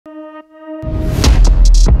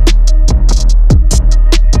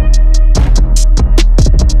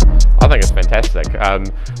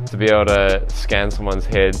to be able to scan someone's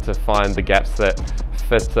head to find the gaps that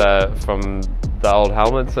fit from the old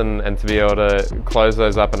helmets, and to be able to close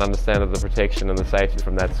those up and understand that the protection and the safety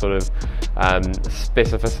from that sort of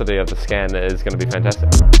specificity of the scan is going to be fantastic.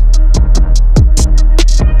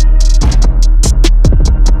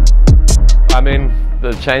 I mean,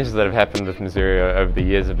 the changes that have happened with Missouri over the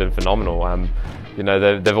years have been phenomenal. You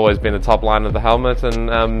know, they've always been the top line of the helmet,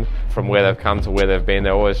 and from where they've come to where they've been,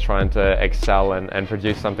 they're always trying to excel and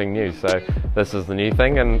produce something new. So this is the new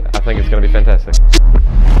thing, and I think it's going to be fantastic.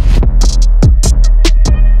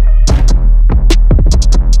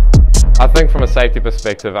 I think from a safety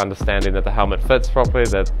perspective, understanding that the helmet fits properly,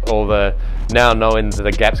 that now knowing that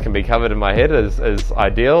the gaps can be covered in my head is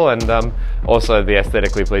ideal, and also the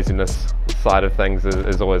aesthetically pleasingness side of things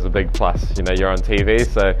is always a big plus. You know, you're on TV,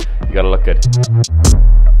 so you got to look good.